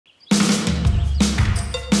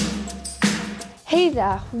Hey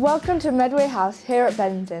there, welcome to Medway House here at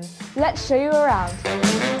Benenden. Let's show you around.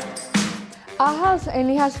 Our house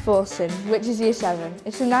only has 4 sin, which is year 7.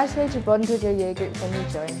 It's a nice way to bond with your year group when you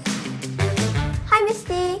join. Hi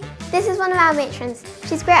Misty, this is one of our matrons.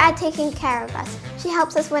 She's great at taking care of us. She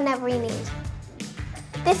helps us whenever we need.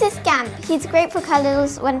 This is Scamp. He's great for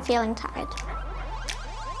cuddles when feeling tired.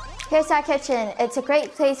 Here's our kitchen. It's a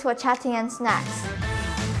great place for chatting and snacks.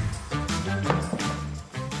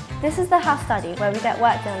 This is the house study where we get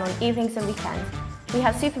work done on evenings and weekends. We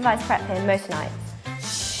have supervised prep here most nights.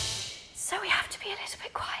 Shh, so we have to be a little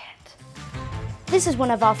bit quiet. This is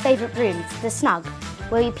one of our favourite rooms, the Snug,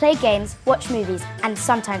 where we play games, watch movies and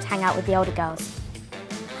sometimes hang out with the older girls.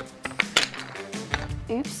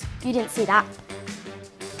 Oops, you didn't see that.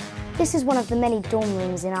 This is one of the many dorm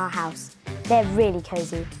rooms in our house. They're really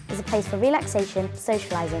cosy. It's a place for relaxation,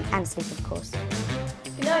 socialising and sleep, of course.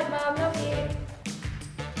 Good night, Mum. Love you.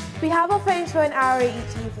 We have our phones for an hour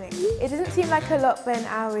each evening. It doesn't seem like a lot, but an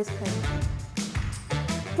hour is plenty.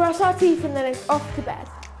 Brush our teeth and then it's off to bed.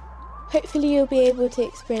 Hopefully you'll be able to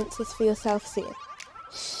experience this for yourself soon.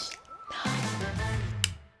 Shh.